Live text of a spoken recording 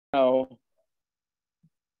we're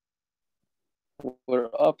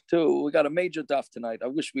up to, we got a major daf tonight. I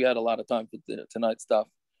wish we had a lot of time for tonight's daf,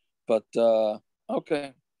 but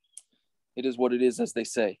okay, it is what it is, as they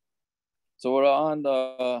say. So we're on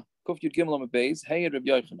the Kuf Yud Gimel beis. Hey, Rabbi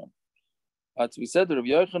Yochanan. So we said that Rabbi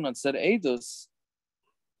Yochanan said Eidos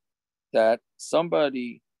that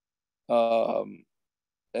somebody,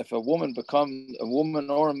 if a woman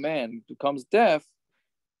or a man becomes deaf,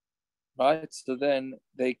 right? So then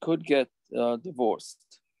they could get divorced.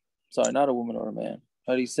 Sorry, not a woman or a man.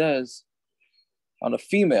 But he says on a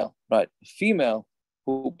female, right? A female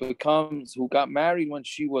who got married when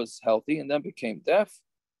she was healthy and then became deaf,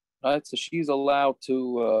 right? So she's allowed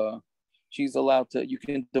to, you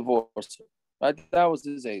can divorce her, right? That was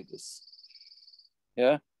his Eidos.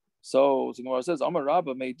 Yeah. So the Gemara says, Amar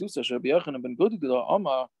Rabba may do such. Rabbi Yochanan ben Gudgula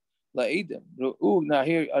Amar la'edim. Now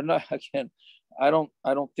here, I don't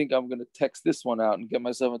think I'm going to text this one out and get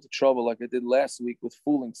myself into trouble like I did last week with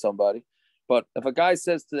fooling somebody. But if a guy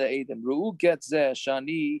says to the Eidim, Ru'u get zeh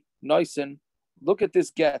shani noisen, look at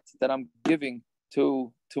this get that I'm giving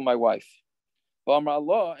to my wife. B'amar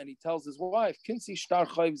Allah, and he tells his wife, Kinsi shtar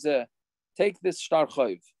chayv zeh, take this shtar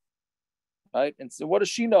chayv. Right? And so what does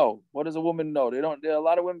she know? What does a woman know? A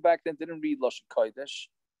lot of women back then didn't read Lashon Kodesh.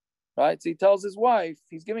 Right? So he tells his wife,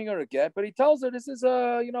 he's giving her a get, but he tells her this is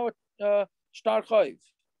a shtar chayv.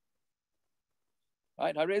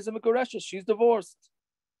 Right? Hareza Mekureshes, she's divorced.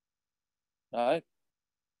 Right?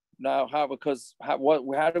 Now, how do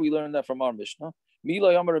we learn that from our mishna? Didn't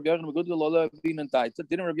Rabbi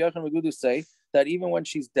Yochanan say that even when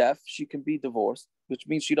she's deaf, she can be divorced, which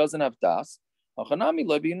means she doesn't have das? So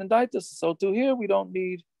to here we don't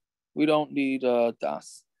need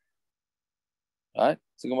das. Right?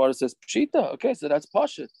 So Gemara says pshita. Okay, so that's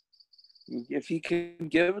pashut. If he can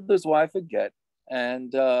give his wife a get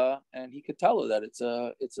and he could tell her that it's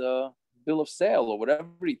a bill of sale or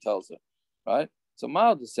whatever he tells her, right? So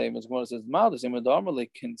Ma'al the same as Gemara says Ma'al the same as now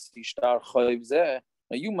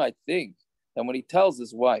you might think that when he tells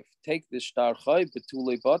his wife, take this shtar chayv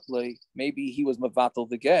betule batle, maybe he was mavatal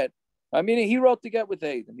the get. I mean, he wrote the get with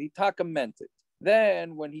Adam. He taka meant it.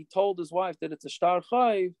 Then when he told his wife that it's a shtar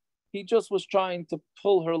chayv, he just was trying to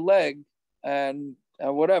pull her leg and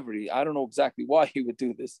whatever. I don't know exactly why he would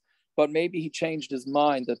do this, but maybe he changed his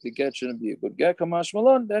mind that the get shouldn't be a good get. Kamash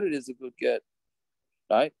malon, that it is a good get,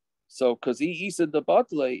 right? So, because he said the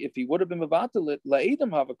batle, if he would have been mavatal it,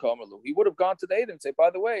 la'edim have a kamalu. He would have gone to the Adam and say, by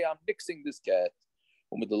the way, I'm nixing this get.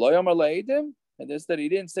 And this that he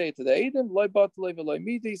didn't say it to the Adam, so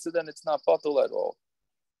then it's not batal at all,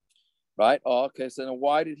 right? Oh, okay, so then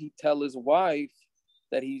why did he tell his wife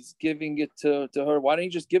that he's giving it to her? Why don't he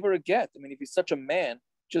just give her a get? I mean, if he's such a man,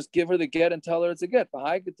 just give her the get and tell her it's a get.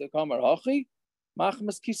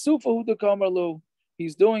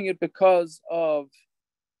 He's doing it because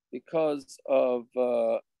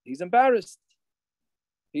he's embarrassed.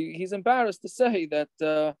 He's embarrassed to say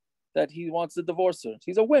that he wants to divorce her.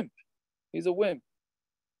 He's a wimp,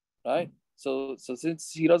 right? So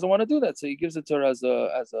since he doesn't want to do that, so he gives it to her as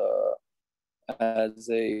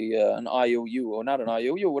an IOU, or not an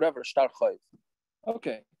IOU, whatever, shtar chayv.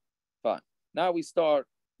 Okay, fine. Now we start.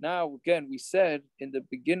 Now again, we said in the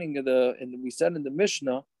beginning of we said in the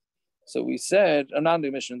Mishnah. So we said, not in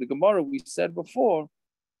the Mishnah, in the Gemara, we said before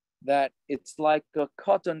that it's like a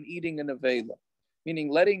katan eating an avela, meaning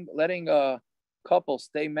letting a couple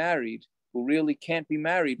stay married who really can't be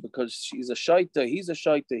married because she's a shaita, he's a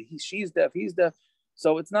shaita, she's deaf, he's deaf.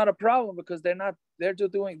 So it's not a problem because they're not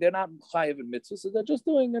chayiv in mitzvah, so they're just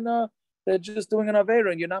doing an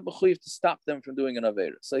avera, and you're not mechuyev to stop them from doing an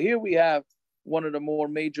avera. So here we have one of the more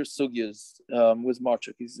major sugyas with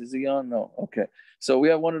Marchuk. Is he on? No. Okay. So we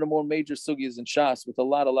have one of the more major sugyas in Shas with a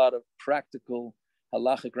lot of practical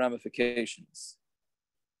halachic ramifications.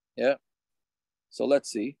 Yeah. So let's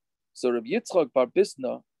see. So Rabbi Yitzchak bar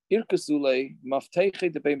Bisna irkasule mafteiche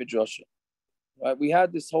debei midrasha. Right. We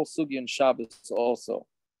had this whole sugya in Shabbos also,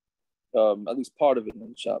 at least part of it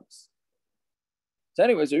in Shabbos. So,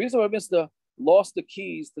 anyways, Rabbi Yitzchak bar Bisna lost the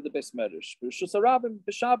keys to the beis medrash. Rishus harabim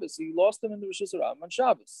b'Shabbos. He lost them in the Rishus harabim on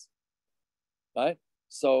Shabbos. Right.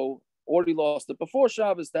 So, or he lost it before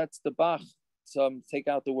Shabbos. That's the Bach. Take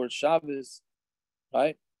out the word Shabbos.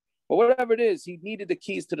 Right? But whatever it is, he needed the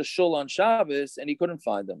keys to the shul on Shabbos and he couldn't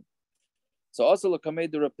find them. So also Lakamei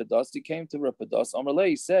the Rapidas, he came to Rapidas. Amarle,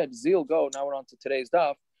 he said, Zeal, go. Now we're on to today's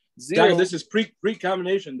daf. Zeal, guys, this is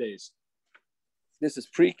pre-combination days. This is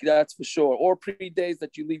that's for sure. Or pre-days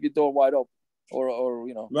that you leave your door wide open. Or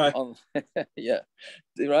right. Yeah.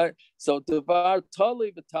 Right? So Devar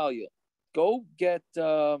Tali Vitalia, go get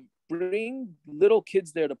bring little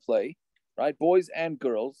kids there to play. right? Boys and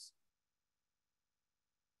girls,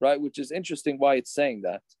 right? Which is interesting why it's saying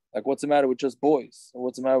that. Like, what's the matter with just boys? Or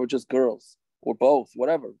what's the matter with just girls? Or both,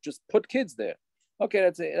 whatever. Just put kids there. Okay,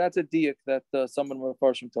 that's a diak that someone will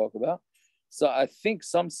Farshim talk about. So I think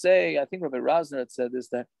some say, I think Rabbi Razner had said this,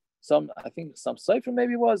 that some Sefer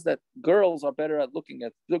maybe was that girls are better at looking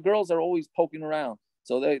at, the girls are always poking around.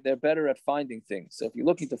 So they're better at finding things. So if you're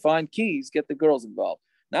looking to find keys, get the girls involved.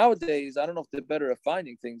 Nowadays, I don't know if they're better at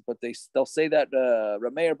finding things, but they'll say that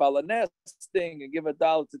Rameir Balanes thing and give a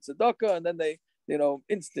dollar to tzedakah, and then they,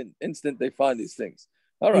 instant they find these things.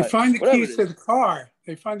 All right. They find the keys to the car.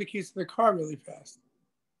 They find the keys to the car really fast.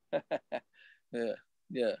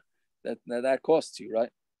 yeah. That costs you,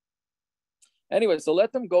 right? Anyway, so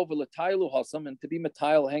let them go v'lataylu hasam, and to be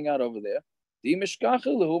matayl, hang out over there.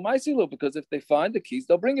 Because if they find the keys,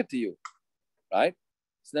 they'll bring it to you, right?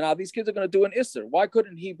 So now these kids are going to do an issur. Why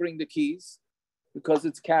couldn't he bring the keys? Because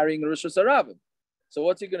it's carrying Rosh Hashanah. So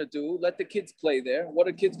what's he going to do? Let the kids play there. What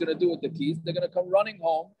are kids going to do with the keys? They're going to come running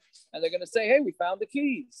home and they're going to say, "Hey, we found the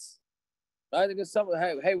keys." Right? They're going to say,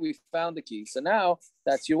 "Hey, we found the keys." So now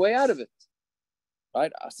that's your way out of it.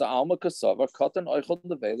 Right? So alma kasavar katan oichel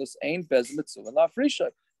nevelis ain't bezin mitzuva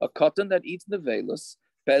lafrisha. A katan that eats nevelis,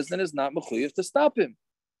 bezdin is not mechuyev to stop him.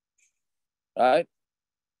 Right?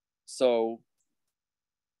 So,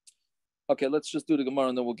 okay, let's just do the Gemara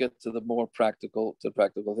and then we'll get to the more practical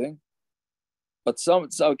thing. But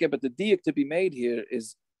but the diak to be made here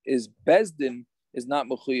is bezdin is not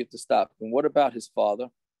mechuyev to stop him. What about his father?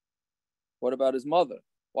 What about his mother?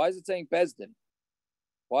 Why is it saying bezdin?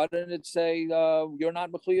 Why didn't it say you're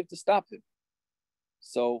not mechuyev to stop him?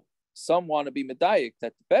 So some want to be medayik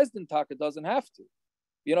that the bezdin taka doesn't have to.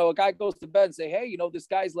 A guy goes to bed and say, "Hey, this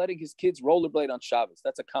guy's letting his kids rollerblade on Shabbos."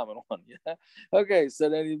 That's a common one. Yeah. Okay, so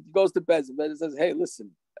then he goes to bed and says, "Hey,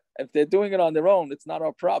 listen, if they're doing it on their own, it's not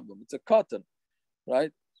our problem. It's a katan,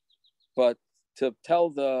 right?" But to tell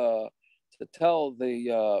the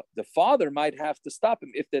father might have to stop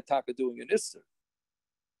him if they're taka doing an issur,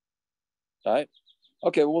 right?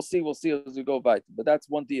 Okay, we'll see as we go by. But that's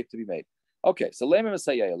one diak to be made. Okay, so let's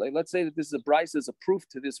say that this is a beis is a proof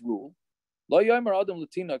to this rule.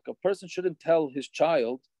 A person shouldn't tell his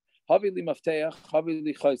child, bring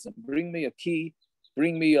me a key,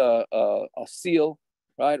 bring me a seal,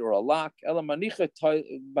 right, or a lock.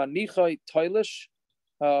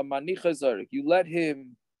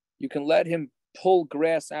 You can let him pull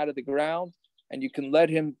grass out of the ground, and you can let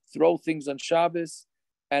him throw things on Shabbos,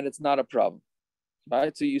 and it's not a problem.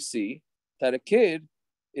 Right, so you see that a kid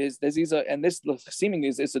and this seemingly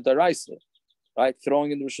is a deraisa, right?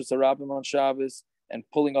 Throwing in the Rosh Hashanah on Shabbos and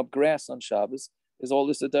pulling up grass on Shabbos is all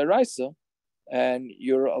this a deraisa, and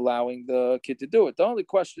you're allowing the kid to do it. The only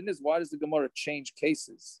question is, why does the Gemara change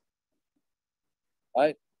cases?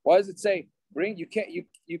 Right? Why does it say you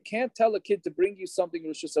can't tell a kid to bring you something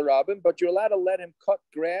Rosh Hashanah, but you're allowed to let him cut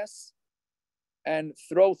grass and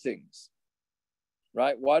throw things?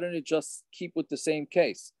 Right? Why don't it just keep with the same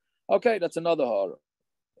case? Okay, that's another horror.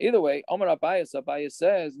 Either way, Omar Abaya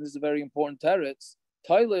says, and this is a very important teretz,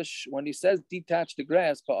 Tailish, when he says detach the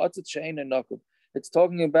grass, it's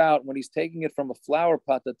talking about when he's taking it from a flower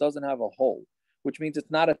pot that doesn't have a hole, which means it's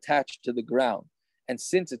not attached to the ground. And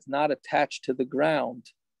since it's not attached to the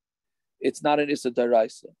ground, it's not an issur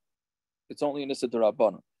deraisa. It's only an issur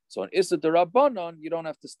derabanan. So an issur derabanan, you don't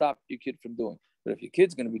have to stop your kid from doing. But if your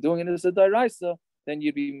kid's going to be doing an issur deraisa, then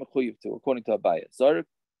you'd be mechuyev to, according to Abaya. So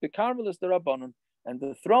the karmelis the rabbanon, and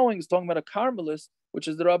the throwing is talking about a karmelis, which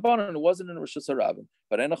is the rabbanon. It wasn't in Rosh Hashanah.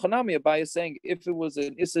 But in Achanami, Abaya is saying if it was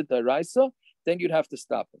an issur deraisa, then you'd have to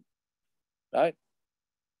stop him, right?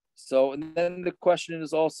 So, and then the question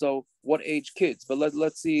is also what age kids. But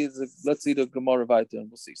let's see the Gemara Vayta,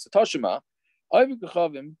 and we'll see. So Tashima,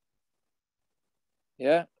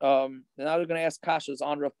 yeah. Now they're going to ask Kasha's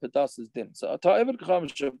honor of Pedas's din. So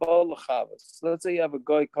let's say you have a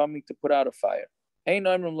guy coming to put out a fire. You're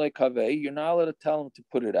not allowed to tell him to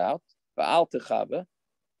put it out,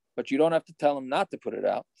 but you don't have to tell him not to put it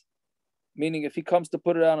out. Meaning, if he comes to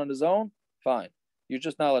put it out on his own, fine. You're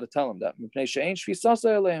just not allowed to tell him that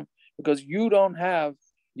because you don't have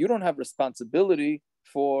responsibility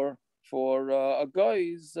for a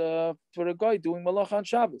guy doing malach on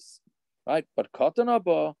Shabbos. Right, but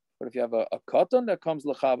if you have a katan that comes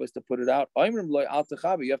l'chavos to put it out, you have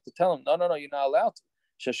to tell him, no, you're not allowed to.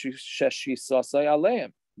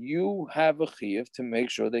 You have a chiyuv to make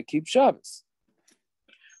sure they keep Shabbos.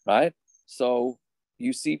 Right, so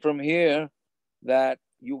you see from here that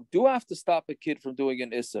you do have to stop a kid from doing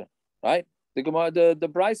an issur. Right, the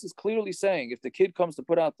beis is clearly saying if the kid comes to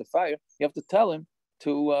put out the fire, you have to tell him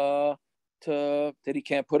that he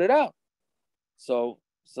can't put it out.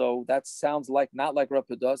 So that sounds like not like Rav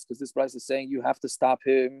does, because this price is saying you have to stop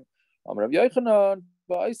him. Rav Yochanan,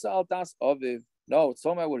 no, it's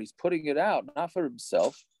talking about where he's putting it out, not for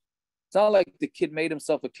himself. It's not like the kid made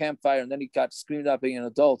himself a campfire and then he got screamed at being an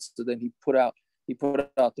adult, so then he put out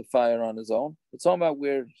the fire on his own. It's talking about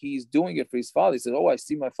where he's doing it for his father. He said, "Oh, I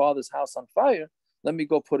see my father's house on fire. Let me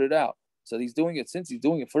go put it out." So he's doing it, since he's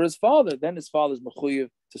doing it for his father, then his father's mechuyev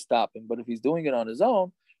to stop him. But if he's doing it on his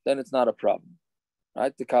own, then it's not a problem,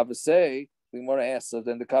 right? The Kavasei, we want to ask. So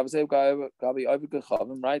then the Kavasei,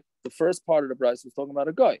 right? The first part of the Bryce was talking about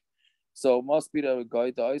a guy. So it must be the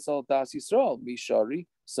guy, the Isal Das Yisrael, Mishari.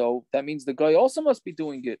 So that means the guy also must be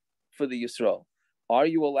doing it for the Yisrael. Are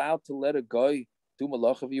you allowed to let a guy do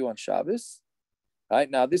malach of you on Shabbos? Right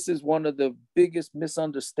now, this is one of the biggest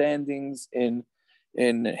misunderstandings in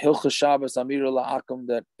Hilchah Shabbos Amir La'akum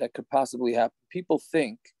that could possibly happen. People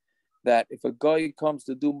think that if a guy comes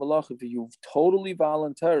to do malach of you totally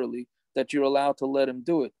voluntarily, that you're allowed to let him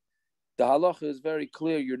do it. The halacha is very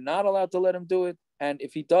clear. You're not allowed to let him do it. And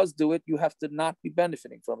if he does do it, you have to not be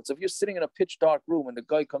benefiting from it. So if you're sitting in a pitch dark room and the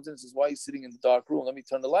guy comes in and says, "Why are you sitting in the dark room? Let me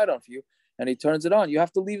turn the light on for you." And he turns it on, you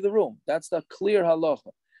have to leave the room. That's the clear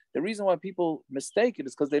halacha. The reason why people mistake it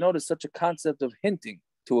is because they know there's such a concept of hinting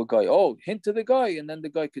to a guy. Oh, hint to the guy, and then the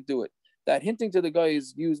guy could do it. That hinting to the guy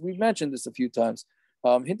is used, we've mentioned this a few times.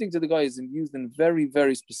 Hinting to the guy is used in very,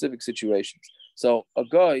 very specific situations. So a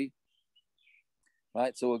guy,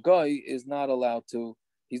 right? So a guy is not allowed to,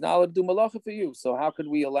 he's not allowed to do malacha for you. So how can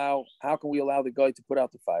we allow the guy to put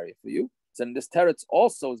out the fire for you? So this teretz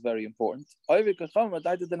also is very important. When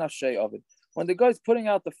the guy's putting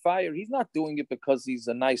out the fire, he's not doing it because he's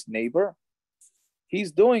a nice neighbor.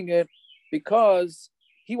 He's doing it because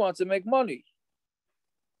he wants to make money.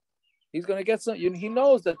 He's going to get some. He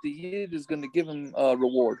knows that the yid is going to give him a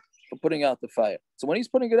reward for putting out the fire. So when he's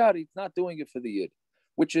putting it out, he's not doing it for the yid,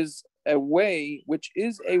 which is a way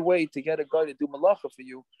to get a guy to do malacha for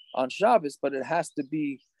you on Shabbos. But it has to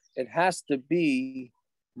be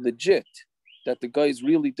legit, that the guy is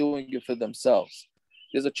really doing it for themselves.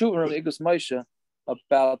 There's a tshuva from Igus Moshe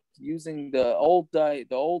about using the old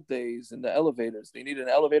days in the elevators. They need an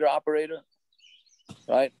elevator operator,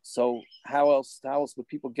 right? So how else would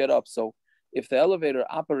people get up? So if the elevator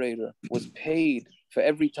operator was paid for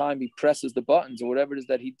every time he presses the buttons or whatever it is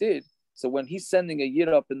that he did, so when he's sending a yid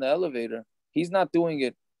up in the elevator, he's not doing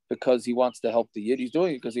it because he wants to help the yid. He's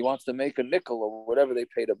doing it because he wants to make a nickel or whatever they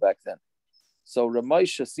paid him back then. So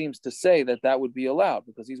Ramesha seems to say that would be allowed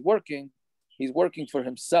because he's working for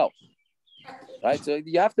himself, right? So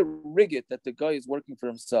you have to rig it that the guy is working for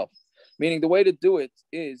himself. Meaning the way to do it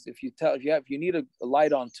is if you need a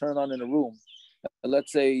light on, turn on in a room.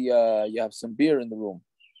 Let's say you have some beer in the room.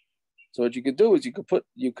 So what you could do is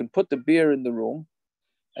you can put the beer in the room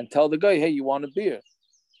and tell the guy, "Hey, you want a beer?"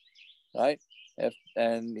 Right?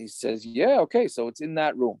 And he says, "Yeah, okay." So it's in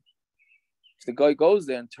that room. If the guy goes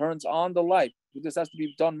there and turns on the light, this has to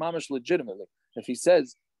be done mamash legitimately. If he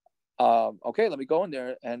says, "Okay, let me go in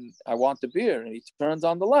there and I want the beer," and he turns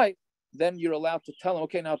on the light, then you're allowed to tell him,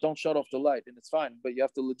 "Okay, now don't shut off the light," and it's fine. But you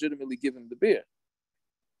have to legitimately give him the beer.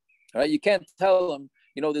 All right? You can't tell him,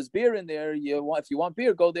 there's beer in there. If you want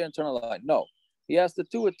beer, go there and turn on the light. No, he has to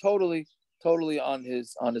do it totally on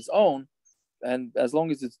his own, and as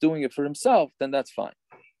long as it's doing it for himself, then that's fine.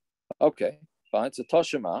 Okay, fine. So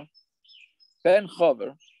Toshima. Ben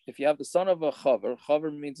Chaver, if you have the son of a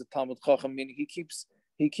Chaver means a Talmud Chacham, meaning he keeps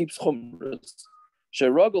chumras.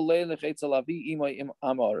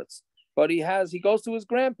 But he goes to his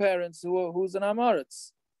grandparents who's an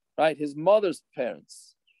Amaretz, right? His mother's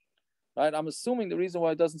parents, right? I'm assuming the reason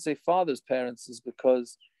why it doesn't say father's parents is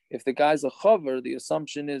because if the guy's a Chaver, the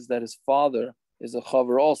assumption is that his father is a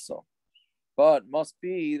Chaver also. But must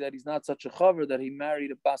be that he's not such a Chaver that he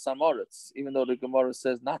married a Bas Amaretz, even though the Gemara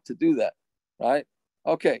says not to do that. Right?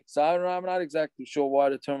 Okay, so I'm not exactly sure why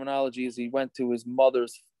the terminology is he went to his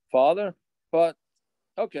mother's father, but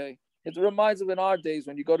okay. It reminds of in our days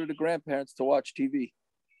when you go to the grandparents to watch TV,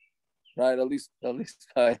 right? At least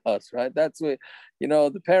by us, right? That's where,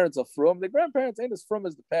 the parents are from. The grandparents ain't as from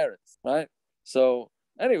as the parents, right? So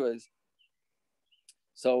anyways,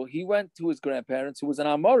 so he went to his grandparents who was an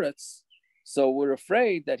Amoritz, so we're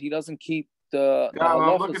afraid that he doesn't keep the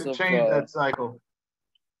I'm looking to change that cycle.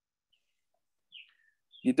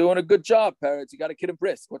 You're doing a good job, parents. You got a kid in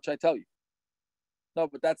brisk. What should I tell you? No,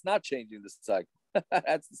 but that's not changing the cycle.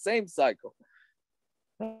 That's the same cycle.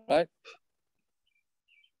 Right?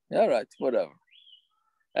 All right, whatever.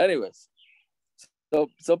 Anyways.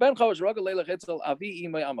 So Ben Chawash Ragal Leila Chetzel Avi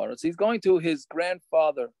Imay Amaretz. He's going to his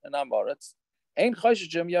grandfather in Amaretz. Ein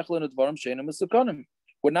Chashijim Yachlin Udvarim Sheinu Mesukanim.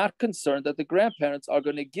 we're not concerned that the grandparents are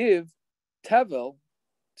going to give tevel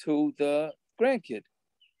to the grandkid,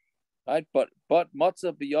 right? But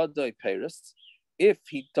matzah biyadai peris, if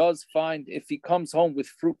he comes home with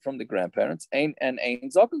fruit from the grandparents, ein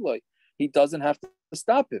zakaloi, he doesn't have to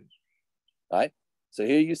stop him, right? So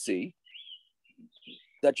here you see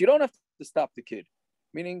that you don't have to stop the kid,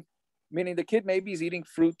 meaning the kid maybe is eating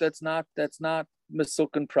fruit that's not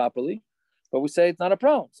mesukan properly, but we say it's not a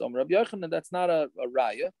problem. So Rabbi Yochanan, that's not a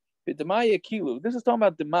raya. But dmai kilu. This is talking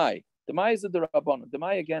about dmai. Dmai is the derabans.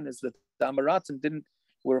 Dmai again is that the Amaratzim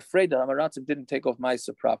were afraid that Amaratzim didn't take off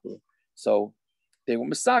ma'aser properly, so they were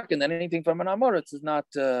misak, and then anything from an Amoritz is not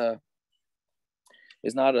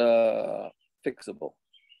fixable,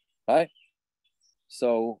 right?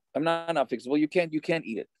 So I'm not fixable. You can't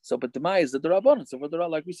eat it. So, but dmai is the derabans. So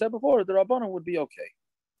like we said before, the derabans would be okay.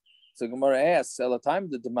 So Gemara asks, "At the time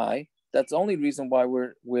the dmai, that's the only reason why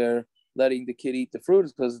we're letting the kid eat the fruit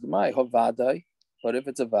is because dmai havadai. But if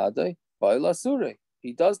it's a vadai,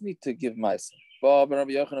 he does need to give ma'aser."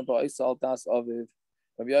 Rabbi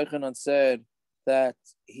Yochanan said that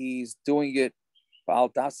he's doing it al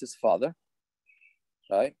das his father,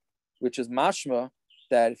 right? Which is mashma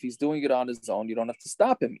that if he's doing it on his own, you don't have to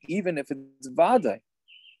stop him, even if it's vadai.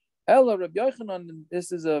 Ella Rabbi Yochanan,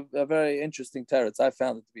 this is a very interesting teretz. I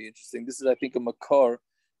found it to be interesting. This is, I think, a makar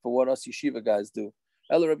for what us yeshiva guys do.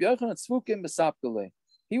 Ella Rabbi Yochanan tzvukim mesapkele.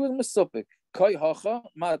 He was mesupik. Koi hacha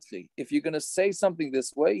matli. If you're going to say something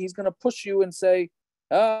this way, he's going to push you and say,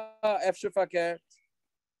 efshir fakert,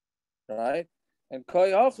 right? And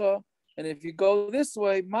koi hacha, and if you go this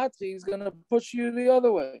way, matli, he's going to push you the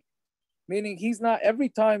other way. Meaning he's not, every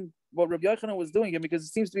time what Rabbi Yochanan was doing here, because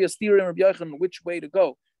it seems to be a steer in Rabbi Yochanan which way to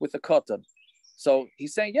go with the katan. So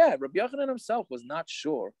he's saying, yeah, Rabbi Yochanan himself was not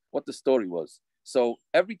sure what the story was. So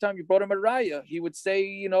every time you brought him a raya, he would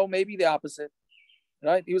say, maybe the opposite.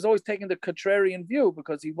 Right? He was always taking the contrarian view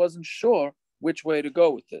because he wasn't sure which way to go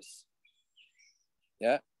with this.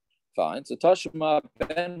 Yeah, fine. So Tashma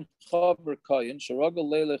ben Chaver Kayin Sharagal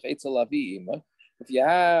Leilech Eitzel Avi. If you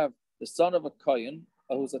have the son of a Kayin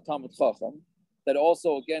who's a Talmud Chacham that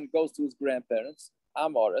also again goes to his grandparents,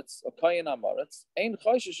 Amoritz, a Kayin Amoritz, Ein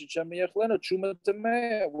Chayshish Shem Yechlena Truma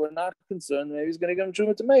Tameya. We're not concerned. Maybe he's going to give him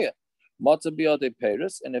Truma Tameya. Matzah biyadei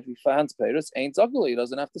peris, and if he finds peris, ain't ugly. He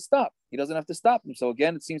doesn't have to stop. He doesn't have to stop him. So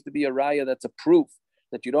again, it seems to be a raya that's a proof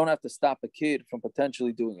that you don't have to stop a kid from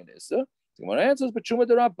potentially doing an issur. So when it answers, but truma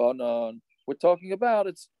derabanan, we're talking about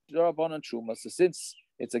it's derabanan truma. So since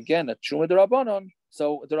it's again a truma derabanan,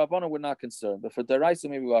 so derabanan we're not concerned, but for deraisa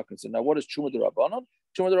maybe we are concerned. Now, what is truma derabanan?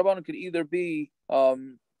 Truma derabanan could either be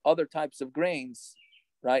other types of grains,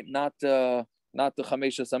 right? Not the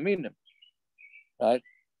chamesha saminim, right?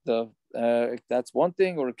 That's one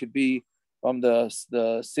thing, or it could be from the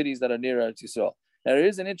cities that are near Eretz Yisrael. Now, there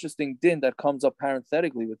is an interesting din that comes up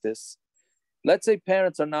parenthetically with this. Let's say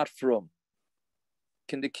parents are not from.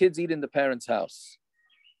 Can the kids eat in the parents' house?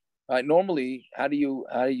 Right? Normally, how do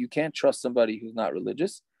you can't trust somebody who's not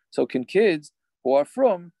religious? So can kids who are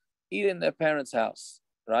from eat in their parents' house?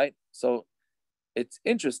 Right? So it's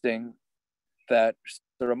interesting that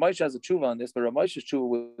the Ramesh has a tshuva on this, but Ramesh's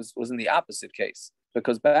tshuva was in the opposite case.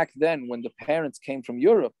 Because back then, when the parents came from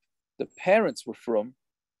Europe, the parents were from,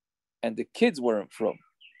 and the kids weren't from.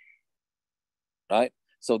 Right?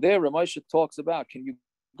 So there, Ramesha talks about, can you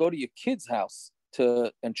go to your kid's house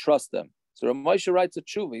and trust them? So Ramesha writes a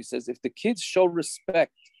tshuva. He says, if the kids show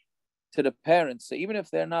respect to the parents, so even if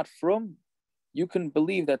they're not from, you can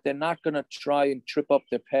believe that they're not going to try and trip up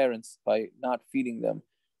their parents by not feeding them.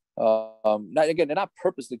 They're not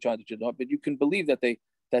purposely trying to trip them up, but you can believe that they're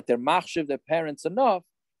machshiv their parents enough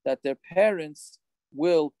that their parents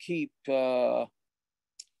will keep they'll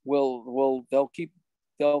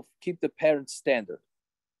keep the parents' standard.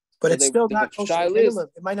 But so it's still not kosher kalim.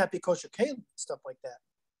 It might not be kosher kalim, stuff like that.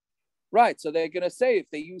 Right. So they're gonna say if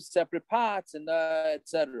they use separate pots and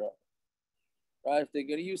etc. Right. If they're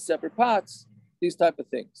gonna use separate pots, these type of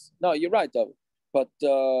things. No, you're right, David. But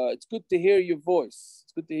it's good to hear your voice.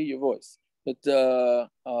 It's good to hear your voice. But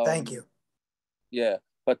thank you. Yeah.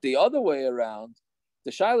 But the other way around,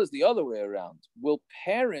 the shaila is the other way around. Will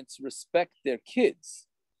parents respect their kids?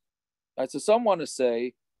 Right, so some want to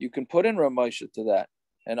say you can put in Ramosha to that.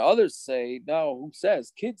 And others say, no, who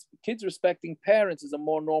says? Kids respecting parents is a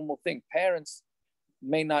more normal thing. Parents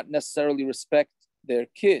may not necessarily respect their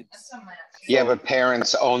kids. Yeah, but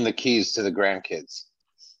parents own the keys to the grandkids.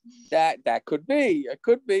 That could be. It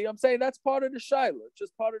could be. I'm saying that's part of the shaila,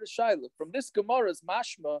 just part of the shaila. From this Gemara's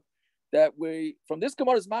mashma, that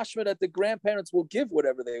the grandparents will give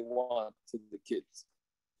whatever they want to the kids,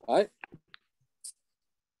 right?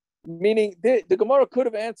 Meaning the Gemara could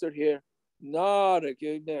have answered here, no,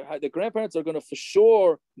 the grandparents are going to for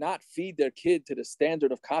sure not feed their kid to the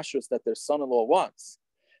standard of kashrus that their son-in-law wants.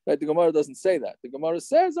 Right? The Gemara doesn't say that. The Gemara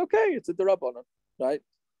says, okay, it's a derabans, right?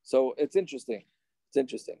 So it's interesting. It's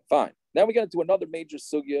interesting. Fine. Now we get into another major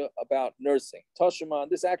sugya about nursing. Tashima,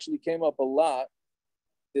 this actually came up a lot.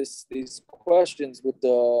 These questions with the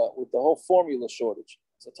whole formula shortage.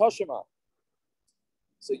 So Tashima.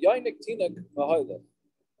 So Yainik Tinak Mahaila.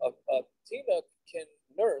 A Tinak can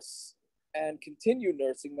nurse and continue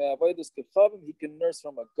nursing. He can nurse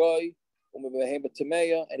from a guy, and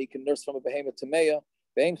he can nurse from a behemoth tameya.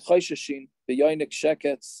 And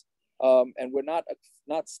we're not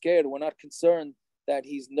scared. We're not concerned that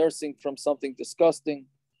he's nursing from something disgusting.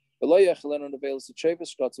 But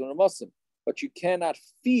you cannot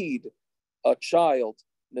feed a child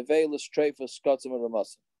nevelis treifus shkatzim and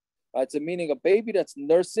ramasim. Right, so meaning a baby that's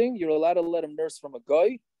nursing, you're allowed to let him nurse from a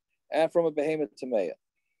guy and from a behemoth tameya.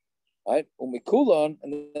 Right, umikulan,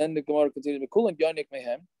 and then the Gemara continues mikulan yanik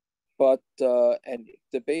mehem. But and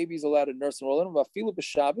the baby's allowed to nurse and roll in vafilu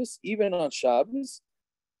b'Shabbos, even on Shabbos.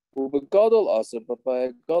 Ubegadol also, but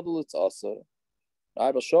by gadol it's also. We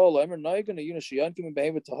had a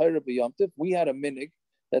minig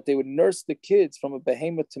that they would nurse the kids from a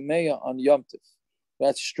behemoth tameya on Yom Tif.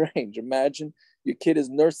 That's strange. Imagine your kid is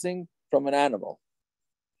nursing from an animal.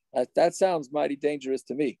 That sounds mighty dangerous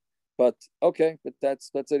to me. But okay, but that's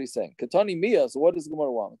what he's saying. Katani Mia, so what does the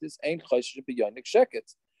Gemara want with this? Ain't kosher b'yonik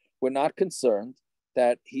sheket. We're not concerned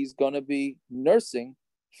that he's going to be nursing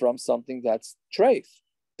from something that's treif.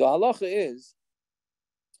 The halacha is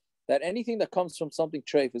that anything that comes from something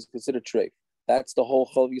treif is considered treif. That's the whole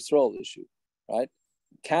Chol Yisrael issue, right?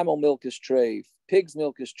 Camel milk is treif, pig's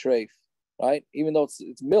milk is treif, right? Even though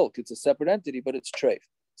it's milk, it's a separate entity, but it's treif.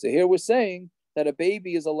 So here we're saying that a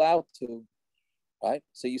baby is allowed to, right?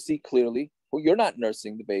 So you see clearly, well, you're not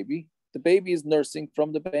nursing the baby. The baby is nursing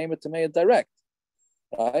from the behemoth tameya direct,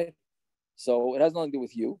 right? So it has nothing to do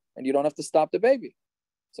with you, and you don't have to stop the baby.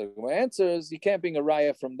 So my answer is you can't bring a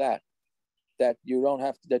raya from that you don't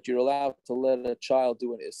have to, that you're allowed to let a child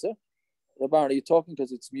do an issur. Rabban, are you talking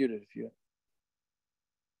because it's muted? If you,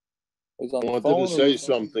 I wanted to say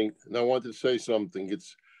something. And I wanted to say something.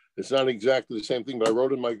 It's not exactly the same thing, but I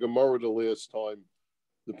wrote in my Gemara the last time.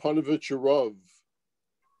 The Panovich Rav,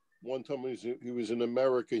 one time he was in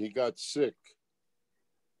America, he got sick.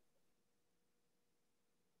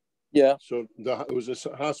 Yeah. So it was a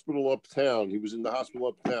hospital uptown. He was in the hospital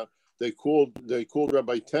uptown. They called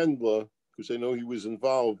Rabbi Tendler because they know he was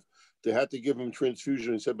involved. They had to give him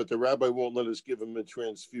transfusion. He said, but the rabbi won't let us give him a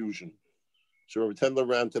transfusion. So Rabbi Tendler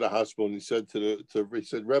ran to the hospital and he said he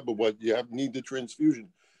said, Rebbe, what need the transfusion?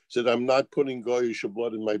 He said, I'm not putting goyish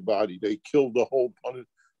blood in my body. They killed the whole punit.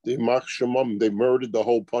 They murdered the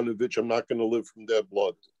whole Panovich. I'm not going to live from their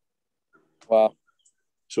blood. Wow.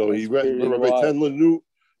 So Rabbi Tendler knew.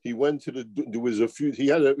 He went to there was a few, he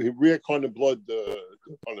had a rare kind of blood,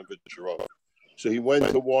 Panovich. So he went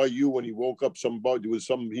to YU when he woke up,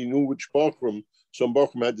 he knew which Bachram, some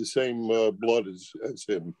Bachram had the same blood as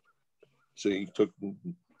him. So he took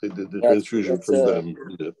the transfusion from them.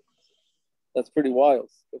 Yeah. That's pretty wild.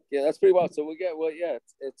 Yeah, that's pretty wild. So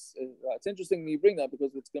it's interesting you bring that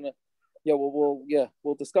because it's gonna,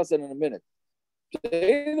 we'll discuss it in a minute.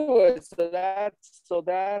 Anyway, so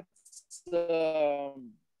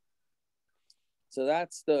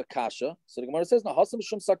that's the kasha. So the Gemara says, "No, hasam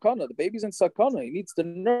shum sakana." The baby's in sakana. He needs to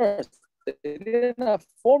nurse. They didn't have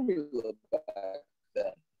formula back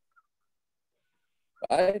then,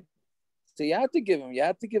 right? So you had to give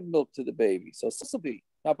milk to the baby. So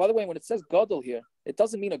now, by the way, when it says gadol here, it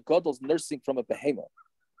doesn't mean a gadol's nursing from a behemoth,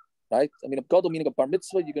 right? I mean, a gadol meaning a bar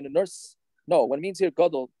mitzvah, you're going to nurse. No, what it means here,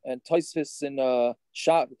 gadol, and Tosfos in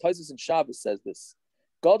Shabbos says this.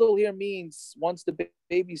 Gadol here means once the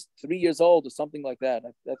baby's 3 years old or something like that.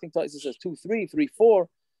 I think Tosfos says 2, 3, 3, 4.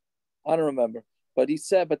 I don't remember. But he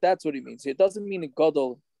said, but that's what he means. It doesn't mean a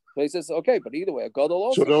gadol. So he says, okay, but either way, a gadol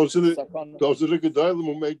also. So those are the gedolim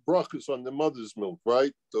who made brachas on the mother's milk,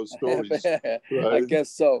 right? Those stories. Right? I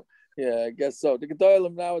guess so. Yeah, I guess so. The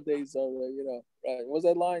gedolim nowadays are, right? What was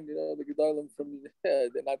that line? The gedolim from they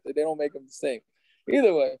don't make them the same.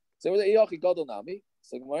 Either way, so it was a gadol nami.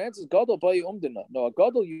 So my answer is gadol by umdana. No, a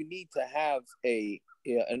gadol you need to have an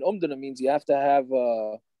umdana means you have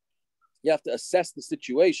to assess the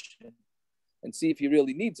situation and see if he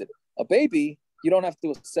really needs it. A baby, you don't have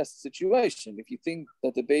to assess the situation. If you think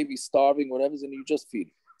that the baby's starving, whatever, then you just feed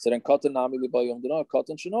it. So then katan nami by umdana,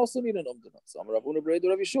 katan should also need an umdana. So Ravuna Breidu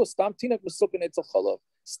Rav Yeshua, stam tinak mesukan etzel chalav.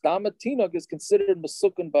 Stam tinak is considered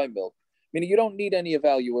mesukan by milk, meaning you don't need any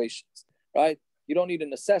evaluations, right? You don't need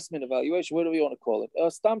an assessment, evaluation, whatever you want to call it.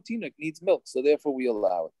 Stam tinuk needs milk, so therefore we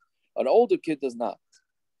allow it. An older kid does not.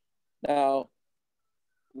 Now,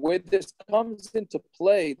 where this comes into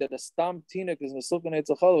play, that a stam tinuk is mesukan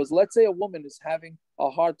etzachalo, is let's say a woman is having a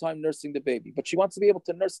hard time nursing the baby, but she wants to be able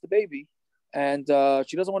to nurse the baby, and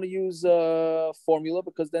she doesn't want to use formula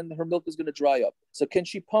because then her milk is going to dry up. So can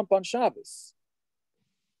she pump on Shabbos?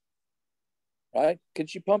 Right? Can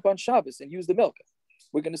she pump on Shabbos and use the milk?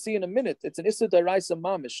 We're going to see in a minute. It's an issur deraisa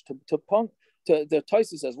mamish to pump. The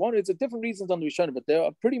Taisa says one. It's a different reasons on the Rishonim, but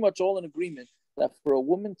they're pretty much all in agreement that for a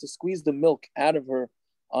woman to squeeze the milk out of her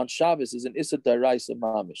on Shabbos is an issur deraisa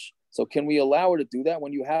mamish. So can we allow her to do that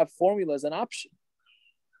when you have formula as an option?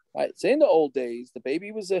 Right. So in the old days, the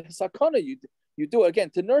baby was a sakana. You do it again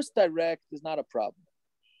to nurse direct is not a problem,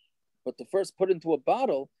 but to first put into a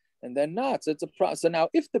bottle and then not. So it's a process. So now,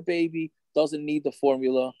 if the baby doesn't need the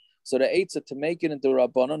formula, so the eitzah to make it into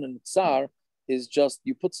derabans and tsar is just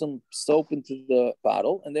you put some soap into the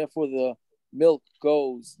bottle, and therefore the milk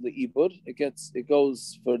goes leibud. It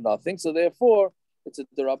goes for nothing. So therefore, it's a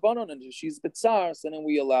derabans, and if she's tsar, so then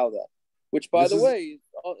we allow that. Which, by the way,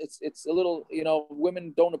 it's a little,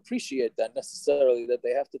 women don't appreciate that necessarily, that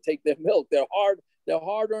they have to take their milk, their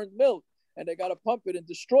hard-earned milk, and they got to pump it and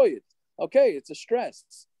destroy it. Okay, it's a stress.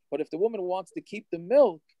 But if the woman wants to keep the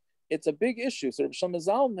milk, it's a big issue. So Rav Shlomo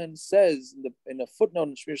Zalman says in a footnote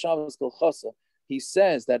in Shmir Shabbos Kolchasa, he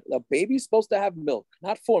says that a baby's supposed to have milk,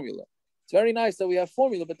 not formula. It's very nice that we have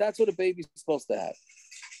formula, but that's what a baby's supposed to have,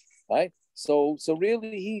 right? So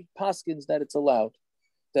really, he paskins that it's allowed,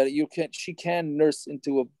 that she can nurse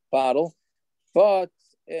into a bottle, but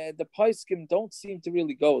the pesukim don't seem to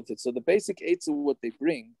really go with it. So the basic issur what they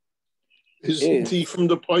bring isn't he from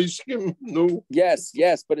the pesukim? No. Yes,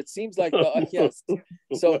 but it seems like yes.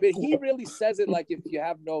 So but he really says it like if you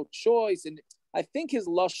have no choice, and I think his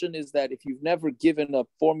lashon is that if you've never given a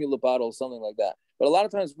formula bottle or something like that. But a lot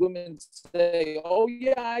of times women say, "Oh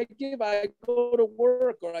yeah, I go to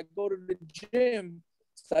work or I go to the gym."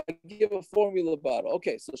 So I give a formula bottle.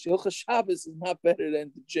 Okay, so Shilcha Shabbos is not better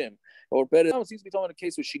than the gym, or better. It seems to be talking about a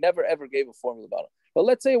case where she never ever gave a formula bottle. But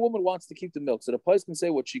let's say a woman wants to keep the milk, so the place can say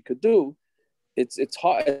what she could do. It's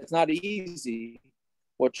hard. It's not easy.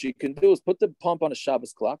 What she can do is put the pump on a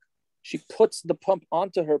Shabbos clock. She puts the pump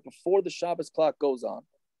onto her before the Shabbos clock goes on.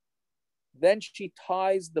 Then she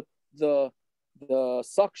ties the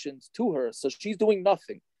suctions to her, so she's doing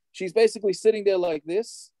nothing. She's basically sitting there like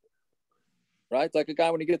this. Right? Like a guy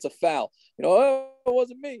when he gets a foul, oh, it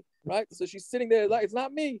wasn't me, right? So she's sitting there like, it's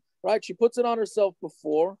not me, right? She puts it on herself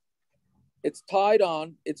before, it's tied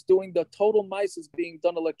on, it's doing the total mice is being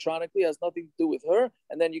done electronically, has nothing to do with her,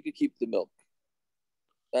 and then you can keep the milk.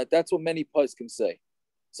 That's what many pesukim can say.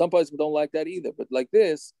 Some pesukim don't like that either, but like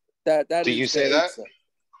this, that do is you say that?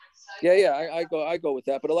 Yeah, I go with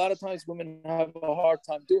that. But a lot of times women have a hard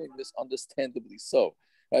time doing this, understandably so.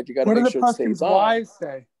 Right? You got to make sure it stays on. What do the pesukim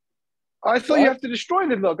say? I thought you have to destroy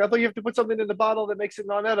the milk. I thought you have to put something in the bottle that makes it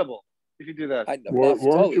non-edible if you do that.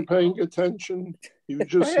 Weren't you paying attention? You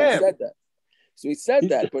just said that. So he said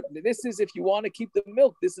that, but this is if you want to keep the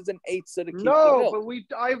milk. This is an eitzah to keep the milk.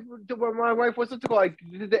 But when my wife wasn't to go, I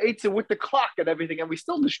did the eitzah with the clock and everything, and we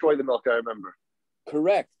still destroy the milk. I remember.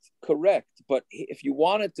 Correct. But if you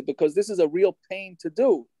wanted to, because this is a real pain to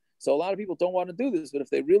do, so a lot of people don't want to do this. But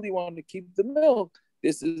if they really want to keep the milk,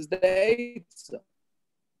 this is the eitzah.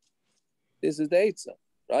 This is the eitzah,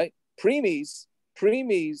 right? Preemies,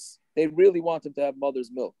 they really want them to have mother's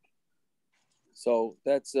milk. So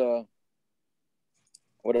that's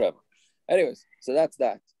whatever. Anyways, so that's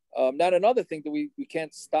that. Now another thing that we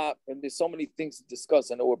can't stop, and there's so many things to discuss.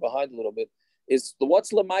 I know we're behind a little bit. Is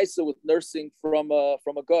what's lamaisa with nursing from a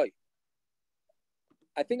guy?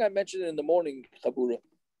 I think I mentioned it in the morning, Chabura,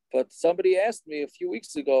 but somebody asked me a few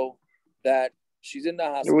weeks ago that she's in the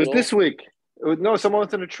hospital. It was this week. Someone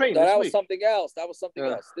was on a train. No, that was something else.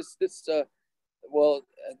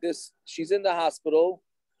 She's in the hospital.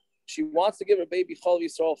 She wants to give her baby Chol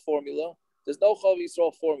Yisrael formula. There's no Chol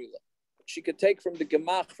Yisrael formula. She could take from the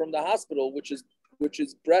gemach from the hospital, which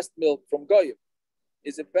is breast milk from goyim.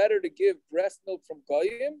 Is it better to give breast milk from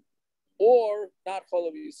goyim or not Chol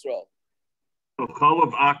Yisrael? Chol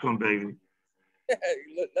of Akum, baby.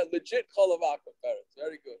 Legit Chol of Akum, parents.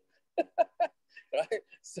 Very good. Right?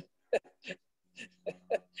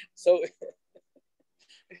 So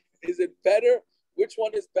is it better? Which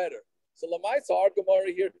one is better? So Lamaisa, our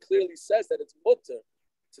Gemara here clearly says that it's mutter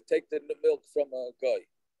to take the milk from a guy.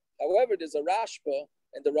 However, there's a Rashba,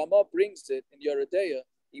 and the Ramah brings it in Yeredeya.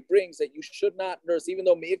 He brings that you should not nurse, even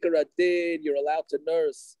though Meikara did, you're allowed to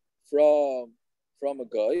nurse from a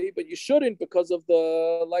guy, but you shouldn't because of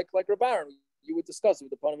the like Rabbaran. you would discuss it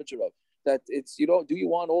with the Panamicharov that it's you don't do you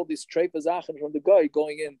want all this treif azachin from the guy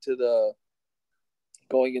going into the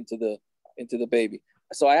baby.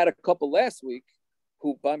 So I had a couple last week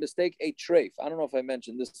who by mistake ate treif. I don't know if I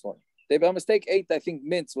mentioned this one. They by mistake ate, I think,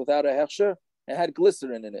 mince without a hechsher and had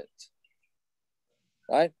glycerin in it.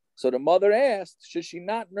 Right? So the mother asked, should she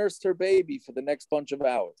not nurse her baby for the next bunch of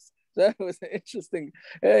hours? That was an interesting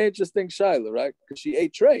shaila, right? Because she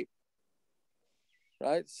ate treif.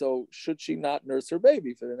 Right? So should she not nurse her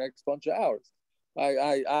baby for the next bunch of hours?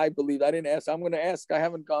 I believe I didn't ask. I'm going to ask. I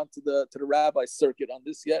haven't gone to the rabbi circuit on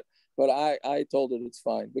this yet, but I told her it's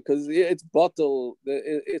fine because it's bottle.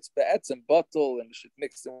 It's be'etz and bottle, and should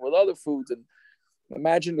mix them with other foods. And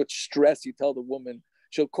imagine what stress you tell the woman.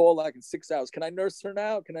 She'll call like in 6 hours. Can I nurse her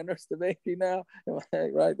now? Can I nurse the baby now?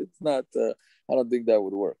 Right? It's not. I don't think that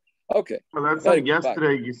would work. Okay. Well, that's like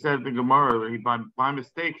yesterday. You said the Gemara. By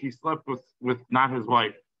mistake, he slept with not his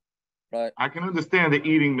wife. Right. I can understand the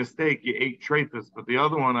eating mistake. You ate treifus, but the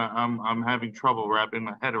other one, I'm having trouble wrapping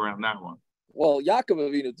my head around that one. Well, Yaakov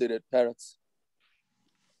Avinu did it, parents.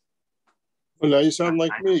 Well, now you sound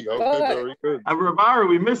like me. Okay, very good. Rabara,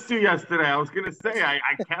 we missed you yesterday. I was going to say, I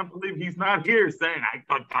can't believe he's not here saying,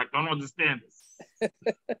 I don't understand this.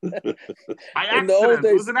 By accident.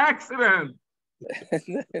 It was an accident.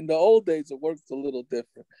 In the old days, it worked a little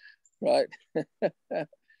different, right?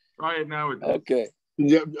 Try it now. Okay.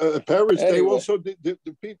 Yeah, parents. Anyway. They also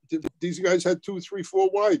these guys had 2, 3, 4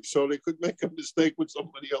 wives, so they could make a mistake with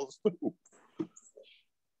somebody else too.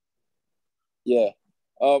 Yeah.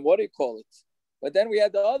 What do you call it? But then we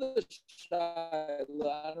had the other child.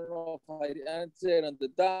 I don't know if I didn't say it on the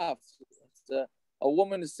daf. A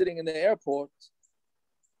woman is sitting in the airport,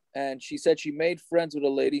 and she said she made friends with a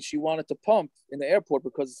lady. She wanted to pump in the airport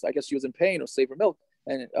because I guess she was in pain or save her milk.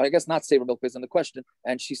 And I guess not save her milk based on the question.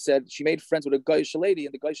 And she said she made friends with a goyish lady,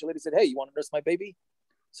 and the goyish lady said, "Hey, you want to nurse my baby?"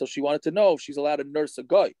 So she wanted to know if she's allowed to nurse a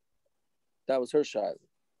goy. That was her child,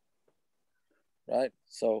 right?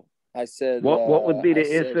 So I said, "What would be the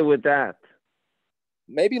issur with that?"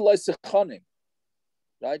 Maybe loisechanim,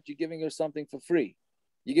 right? You're giving her something for free.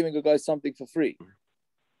 You're giving a guy something for free.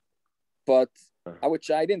 But which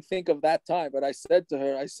I didn't think of that time. But I said to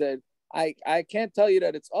her, I said, I can't tell you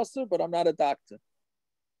that it's issur, but I'm not a doctor.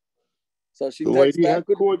 So she the lady had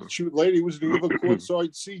lady was to give a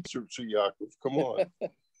courtside seat to Yaakov. Come on.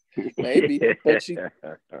 Maybe, but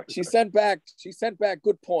she sent back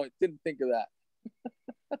good point. Didn't think of that.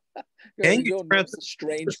 You know, a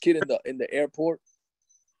strange kid in the airport.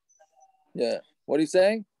 Yeah. What are you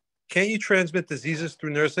saying? Can you transmit diseases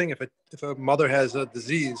through nursing if a mother has a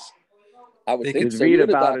disease? I would think so. Read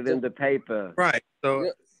about it in the paper. Right. So.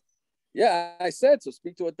 Yeah, I said so.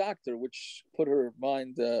 Speak to a doctor, which put her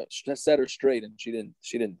mind, set her straight, and she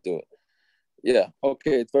didn't do it. Yeah.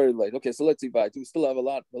 Okay, it's very late. Okay, so let's see. Bye. We still have a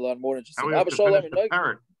lot more interesting.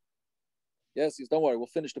 Yes, don't worry. We'll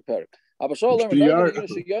finish the parak.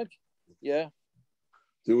 Yeah.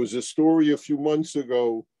 There was a story a few months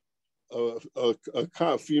ago.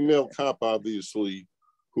 A female cop, obviously,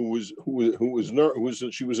 who was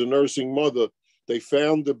she was a nursing mother. They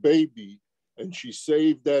found the baby. And she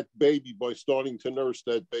saved that baby by starting to nurse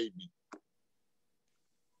that baby.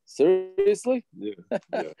 Seriously? Yeah.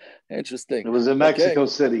 Interesting. It was in Mexico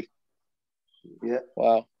City. Yeah.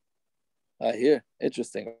 Wow. I hear.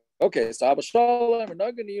 Interesting. Okay, so the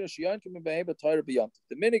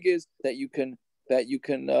minig is that you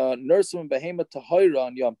can nurse them behemoth tahira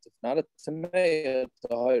on Yom Tov, not a dmai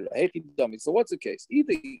tahira. So what's the case?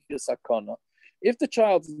 Either sakana. If the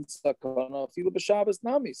child's in sakana, feel b'Shabbos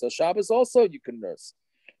nami. So Shabbos also you can nurse.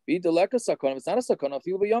 Be deleka sakana. If it's not a sakana,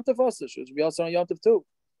 feel b'Yom Tov also. Should be also on Yom Tov too.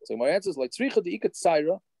 So my answer is like tzricha deikat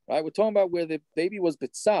tzayra. Right? We're talking about where the baby was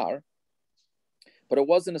bitzar, but it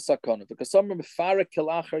wasn't a sakana because some mefarik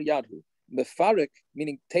kelachar yadhu. Mefarik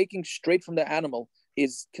meaning taking straight from the animal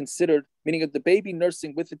is considered, meaning that the baby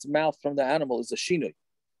nursing with its mouth from the animal is a shinui.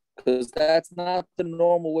 Because that's not the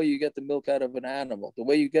normal way you get the milk out of an animal. The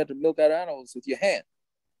way you get the milk out of an animal is with your hand,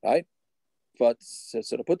 right? But so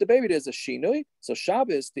to put the baby there is a shinui. So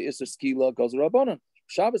Shabbos, the issur skila goes rabbanan.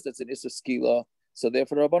 Shabbos, that's an issur skila. So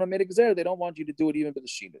therefore, the rabbanan made a gzer. They don't want you to do it even with the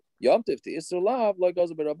shinui. Yom Tov, the issur lav, like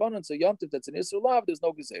goes by rabbanan. So Yom Tov, that's an issur lav. There's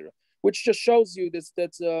no gzera, which just shows you this.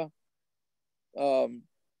 It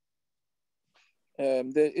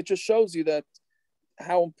just shows you that.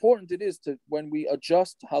 How important it is to when we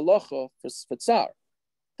adjust halacha for tzar.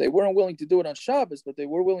 They weren't willing to do it on Shabbos, but they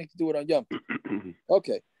were willing to do it on Yom Tov.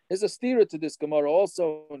 Okay, there's a stira to this Gemara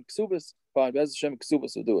also in Ksubas. Fine, Bez Hashem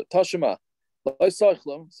Ksubas will do it. Tashema, loy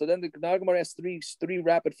soichlum. So then the Gemara has three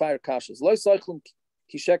rapid fire kashas. Loy soichlum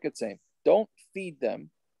kisheket same. Don't feed them,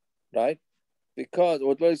 right? because,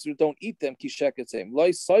 or don't eat them, kishekatzim.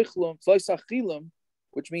 Lois achilam,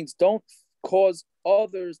 which means don't cause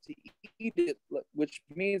others to eat it, which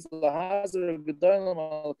means lahazar gedolim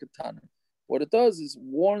al katanim. What it does is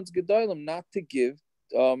warns gedolim not to give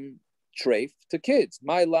treif to kids.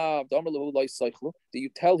 My love, that you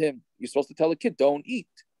tell him, you're supposed to tell a kid, don't eat.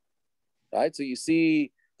 Right? So you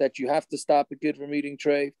see that you have to stop a kid from eating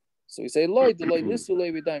treif. So we say, now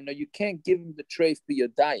you can't give him the treif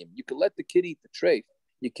biyadayim. You can let the kid eat the treif.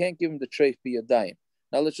 You can't give him the treif biyadayim.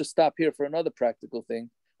 Now let's just stop here for another practical thing.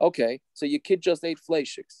 Okay, so your kid just ate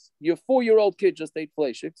fleishiks. Your 4-year-old kid just ate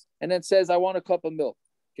fleishiks and then says, I want a cup of milk.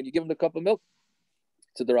 Can you give him the cup of milk?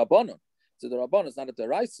 To the derabans. To the derabans, it's not a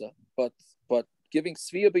deraisa, but giving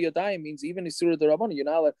svia b'yadayim means even issur derabans. You're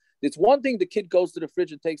not allowed. It's one thing the kid goes to the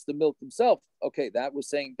fridge and takes the milk himself. Okay, that was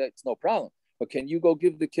saying that it's no problem. But can you go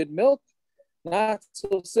give the kid milk? Not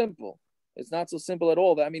so simple. It's not so simple at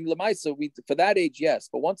all. I mean, lemaisa, for that age, yes.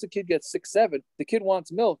 But once a kid gets 6, 7, the kid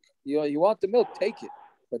wants milk. You want the milk, take it.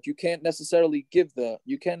 But you can't necessarily give the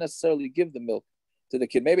milk to the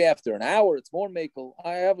kid. Maybe after an hour, it's more makel.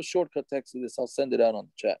 I have a shortcut text of this. I'll send it out on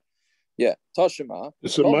the chat. Yeah, Tashima.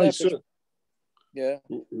 It's a ma'isa. Yeah.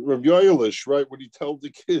 Rabbi Yoelish, right? When he told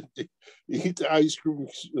the kid to eat the ice cream,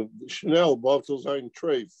 Chanel, bottles on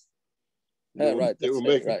treif. Right. They were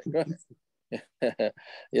making. Right.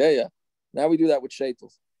 Yeah. Now we do that with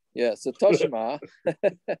shaitels. Yeah. So Tashima.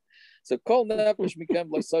 So kol nefesh mikem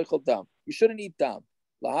lo soichel dam. You shouldn't eat dam.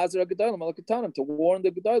 Lahazar gedolim al katanim, to warn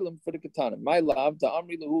the gedolim for the katanim. My love, the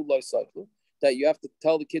amri lahu lo soichel, that you have to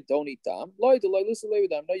tell the kid don't eat dam. No, you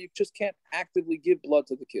just can't actively give blood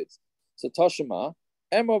to the kids. So Tashima,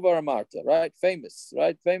 Emor v'aramarta, right? Famous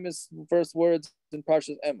first words in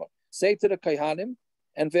Parshas Emor. Say to the kaihanim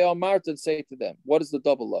and ve'amarta, and say to them. What is the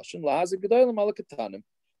double lashon? Lahazar gedolim al katanim.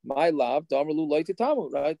 My love,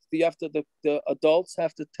 right? The adults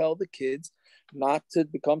have to tell the kids not to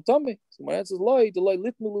become tummy. So my answer is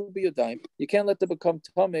you can't let them become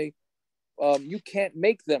tummy. You can't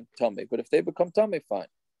make them tummy, but if they become tummy, fine.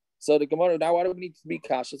 So the Gemara, now why do we need to be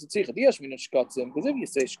cautious? Because if you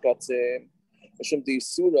say shkatzim,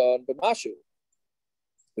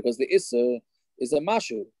 because the issur is a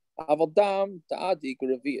mashu. Aval dam ta'adik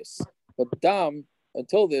revius. But dam,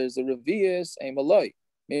 until there's a revius, a malay.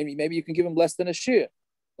 Maybe you can give him less than a shear,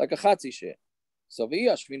 like a chatzi shear. So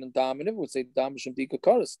v'yashvin and dam, and it would say dam shemdika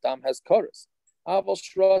karas. Dam has karas. Aval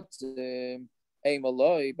shratzim a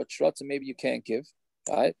malay, but shratzim maybe you can't give,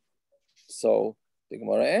 right? So the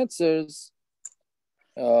Gemara answers.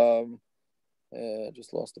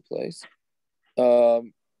 Just lost the place. So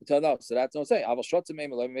that's not saying. Aval shratzim a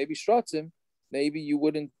malay. Maybe shratzim. Maybe you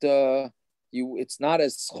wouldn't. It's not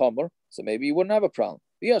as chomer, so maybe you wouldn't have a problem.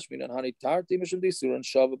 These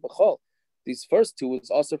first two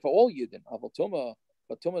is also for all Yidden.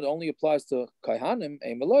 But Tumah only applies to Kaihanim,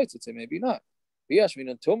 Emeloitz, it's maybe not.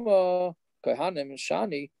 Tumah, Kaihanim,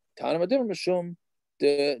 Shani, Tanam Adim Mishum,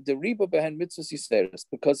 the Reba behind mitzvahs Yiseris,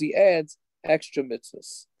 because he adds extra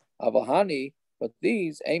mitzvahs. Avahani, but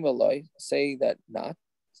these, Emeloi, say that not.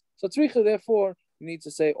 So Tzricha, therefore, you need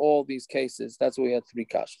to say all these cases. That's why we had 3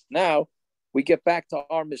 kashas. Now, we get back to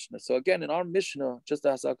our mishna. So again, in our mishna, just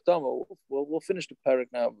as Akdama, we'll finish the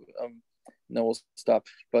parak now. Then we'll stop.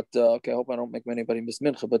 But okay, I hope I don't make anybody miss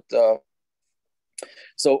mincha. But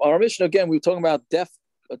so our mishna again, we were talking about a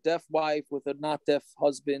deaf wife with a not deaf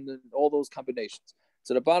husband, and all those combinations.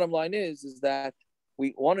 So the bottom line is that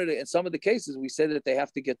we wanted to, in some of the cases, we said that they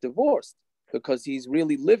have to get divorced because he's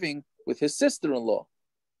really living with his sister-in-law,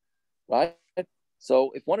 right?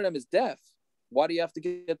 So if one of them is deaf, why do you have to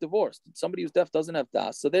get divorced? Somebody who's deaf doesn't have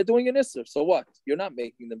das, so they're doing an issur. So what? You're not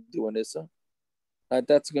making them do an issur. Right,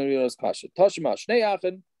 that's going to be a kasha. Tashma shnei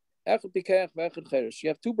achin, echad pikeach ve'echad cheresh. You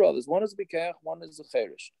have 2 brothers. One is a pikeach, one is a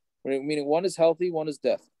cheresh. Meaning one is healthy, one is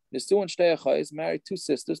deaf. Nisu and shnei achais married 2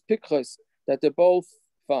 sisters, pikchos, that they're both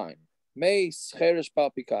fine. May cheresh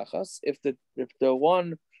bal pikachas. If the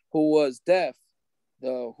one who was deaf,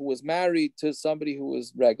 who was married to somebody who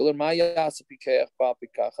was regular, ma'yasa pikeach bal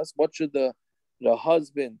pikachas. What should the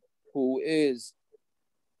husband who is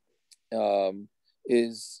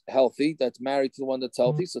healthy, that's married to the one that's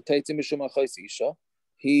healthy, so teitzim mishum achos isha,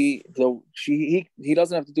 he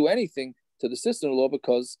doesn't have to do anything to the sister-in-law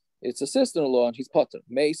because it's a sister-in-law and he's potter.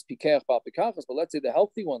 Meis pikeach bal pikachas, but let's say the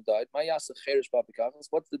healthy one died. Ma'yasa cheresh bal pikachas.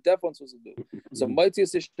 What's the deaf one supposed to do? So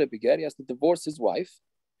ma'yas ishta beget, he has to divorce his wife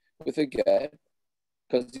with a get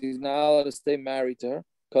because he's not allowed to stay married to her.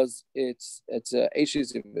 Because it's a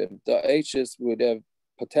H's yivim. The H's would have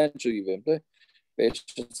potential yivim. And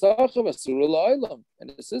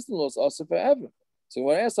the sister-in-law is also forever. So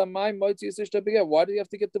when I asked why do you have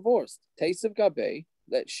to get divorced? Teisiv Gabe,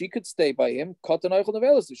 that she could stay by him.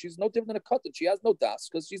 She's no different than a cotton. She has no das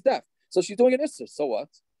because she's deaf. So she's doing an issur. So what?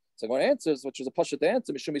 So when answers, which is a pasha to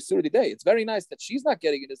answer, it's very nice that she's not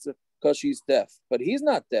getting an issur because she's deaf, but he's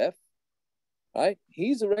not deaf, right?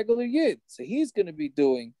 He's a regular yid, so he's going to be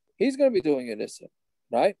doing an issur,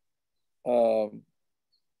 right? All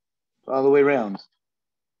the way around.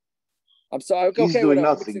 I'm sorry. Okay, he's doing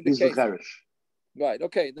nothing. He's the cherish. Right.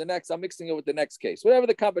 Okay. I'm mixing it with the next case. Whatever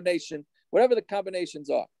the combinations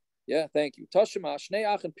are. Yeah. Thank you. Tashima shnei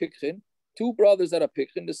achin pikchin. Two brothers that are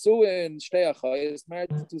pikchin. The suin shnei achayis married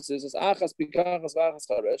to two sisters. Achas pikachas v'achas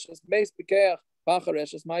chareshes. Meis pikach bal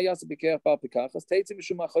chareshes. Mayas pikach bal pikachas. Teitzi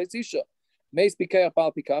mishum achayis isha. Meis pikach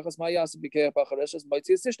bal pikachas. Mayas pikach bal chareshes.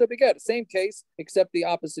 Moitzi isishta beget. Same case except the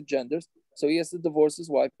opposite genders. So he has to divorce his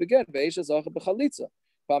wife. Beget. Veisha zacha b'chalitza.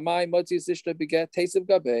 B'may moitzi isishta beget. Teisiv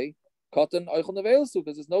gabe. Cotton oichel nevelas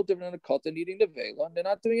because it's no different than a cotton eating nevela, and they're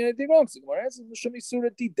not doing anything wrong. So Gemara answers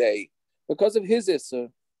because of his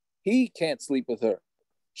issur, he can't sleep with her.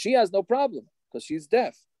 She has no problem because she's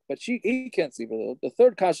deaf, but he can't sleep with her. The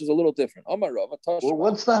third kasha is a little different. Well,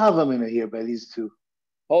 what's the havamina here by these two?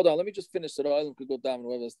 Hold on, let me just finish it. I could go down and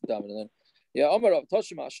whoever has to down and then. Yeah, Omarav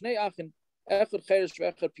Toshima Shnei Achin Echad Cheresh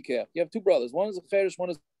V'Echad Pikech. You have two brothers. One is a Cheresh, one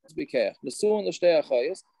is a Pikech. Nesuin l'Shtei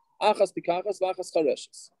Achayis Achas Pikachas V'Achas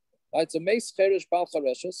Chareshes. Right, so meis cheresh bal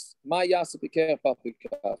chareshes, ma yasa pikech bal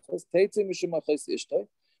pikachas, teitzi mishum achos ishtoi,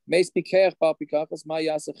 meis pikech bal pikachas, ma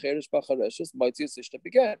yasa cheresh bal chareshes, moitzi isishta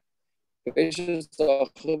pikech.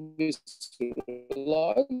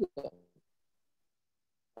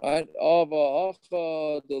 Right, ava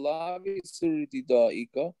hacha delavi suriti da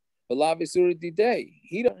ika, delavi suriti day.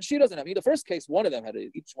 She doesn't have. In the first case, one of them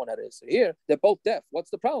each one had it. So here, they're both deaf.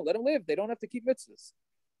 What's the problem? Let them live. They don't have to keep mitzvahs.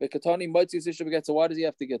 So why does he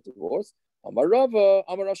have to get divorced? Amarava,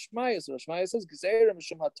 Amarashmaya. So Rashmaya says,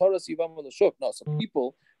 no, some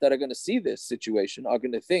people that are going to see this situation are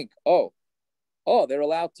going to think, oh, they're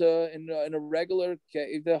allowed to in a regular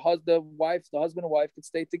if the husband and wife could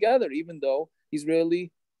stay together, even though he's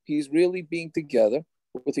really being together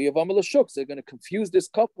with the Yavam L'Shuk. They're going to confuse this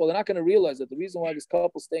couple. They're not going to realize that the reason why this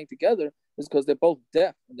couple is staying together is because they're both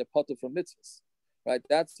deaf and they're potter from mitzvahs. Right,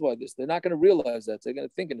 that's why they're not going to realize that. They're going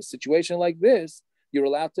to think in a situation like this, you're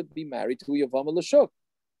allowed to be married to a Yavam L'Shuk,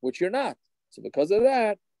 which you're not. So because of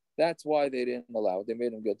that, that's why they didn't allow it. They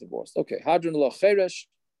made him get divorced. Okay, Hadron Lo Cheresh,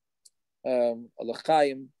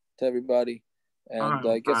 Alachayim to everybody, and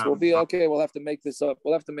I guess we'll be okay. We'll have to make this up.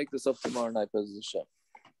 We'll have to make this up tomorrow night, Bezos Hashem.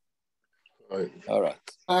 All right.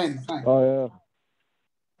 Fine. Oh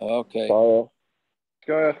yeah. Okay. Go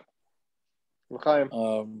ahead. L'chaim.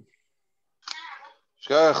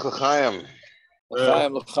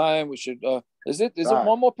 L'chaim. We should. Is it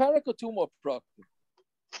one more parak or two more parak?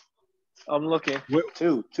 I'm looking.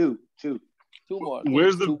 Two more.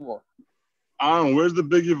 Where's the two more? Where's the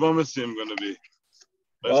big Yevamasim going to be?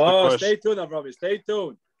 That's stay tuned, Avrami. Stay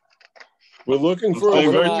tuned. We're looking for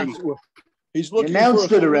he's looking announced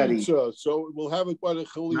for a it already. So we'll have it by the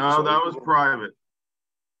chalitza. No, that was private.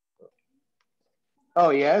 Oh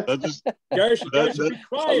yeah. That just be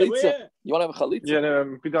quiet. You want to have a chalitza? Yeah,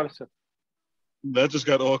 no, be honest. That just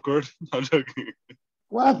got awkward. I'm joking.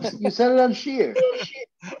 What? You said it on sheer.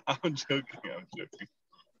 I'm joking.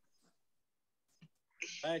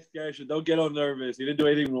 Thanks, Gershon. Don't get all nervous. You didn't do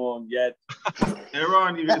anything wrong yet.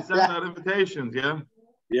 Aaron, you can send out invitations, yeah?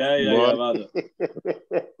 Yeah.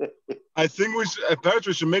 I think we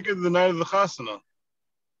should make it the night of the chasana.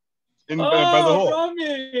 By the hall.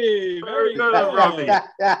 Rami! Very good, Rami.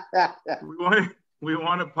 We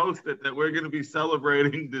want to post it that we're going to be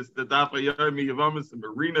celebrating the Daf Yomi Yevamos in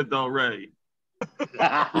Marina Del Rey.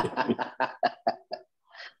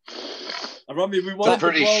 Rami, we want a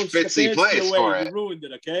pretty spitzy place for it. You ruined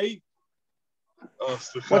it, okay?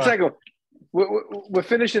 One second. We're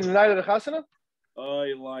finishing the night of the chasana? Oh,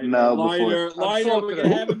 you liar. No, liar. We're going to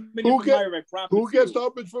have him who gets the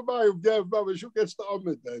Amud for Amud? Who gets the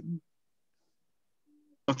Amud then?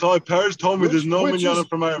 I thought Paris told me there's no minyan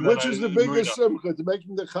for my. Which is the biggest simcha, to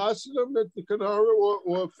making the chasana at the Kanara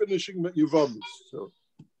or finishing the Yevamos? So.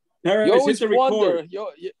 You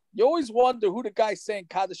always wonder who the guy saying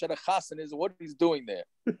Kaddish at a chasana is and what he's doing there,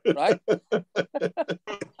 right?